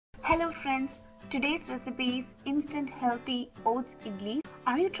Hello friends, today's recipe is instant healthy oats idli.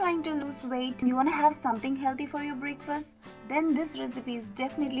 Are you trying to lose weight and you want to have something healthy for your breakfast? Then this recipe is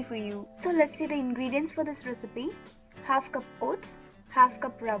definitely for you. So let's see the ingredients for this recipe. Half cup oats, half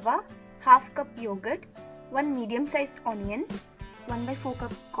cup rava, half cup yogurt, 1 medium sized onion, 1/4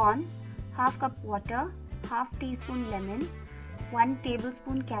 cup corn, half cup water, half teaspoon lemon, 1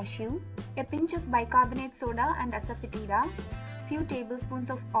 tablespoon cashew, a pinch of bicarbonate soda and asafoetida, few tablespoons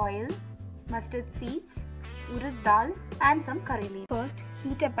of oil, mustard seeds, urud dal and some curry leaves. First,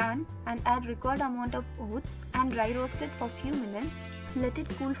 heat a pan and add required amount of oats and dry roast it for few minutes. Let it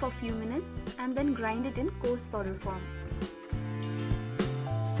cool for few minutes and then grind it in coarse powder form.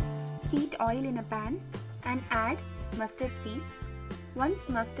 Heat oil in a pan and add mustard seeds. Once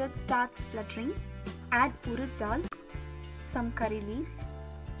mustard starts spluttering, add urud dal, some curry leaves,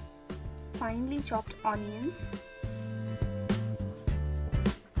 finely chopped onions,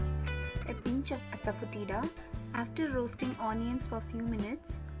 a pinch of asafoetida. After roasting onions for few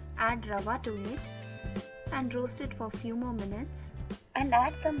minutes, add rava to it and roast it for few more minutes and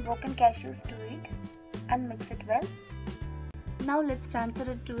add some broken cashews to it and mix it well. Now let's transfer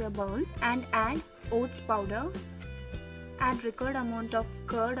it to a bowl and add oats powder. Add required amount of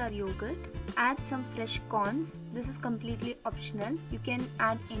curd or yogurt. Add some fresh corns. This is completely optional. You can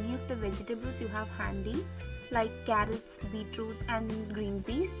add any of the vegetables you have handy like carrots, beetroot and green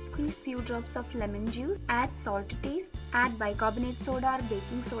peas. Squeeze few drops of lemon juice. Add salt to taste. Add bicarbonate soda or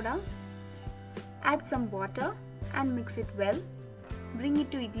baking soda. Add some water and mix it well. Bring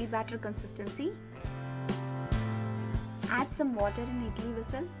it to idli batter consistency. Add some water in idli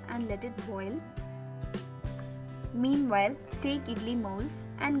vessel and let it boil. Meanwhile, take idli molds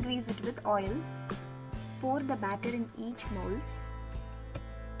and grease it with oil. Pour the batter in each molds.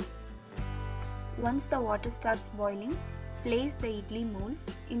 Once the water starts boiling, place the idli molds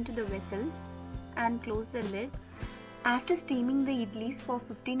into the vessel and close the lid. After steaming the idlis for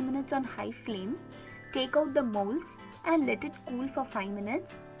 15 minutes on high flame, take out the molds and let it cool for 5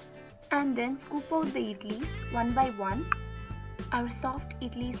 minutes and then scoop out the idlis one by one. Our soft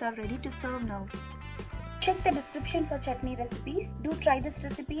idlis are ready to serve now. Check the description for chutney recipes. Do try this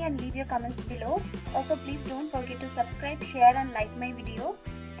recipe and leave your comments below. Also please don't forget to subscribe, share and like my video.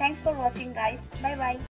 Thanks for watching guys. Bye bye.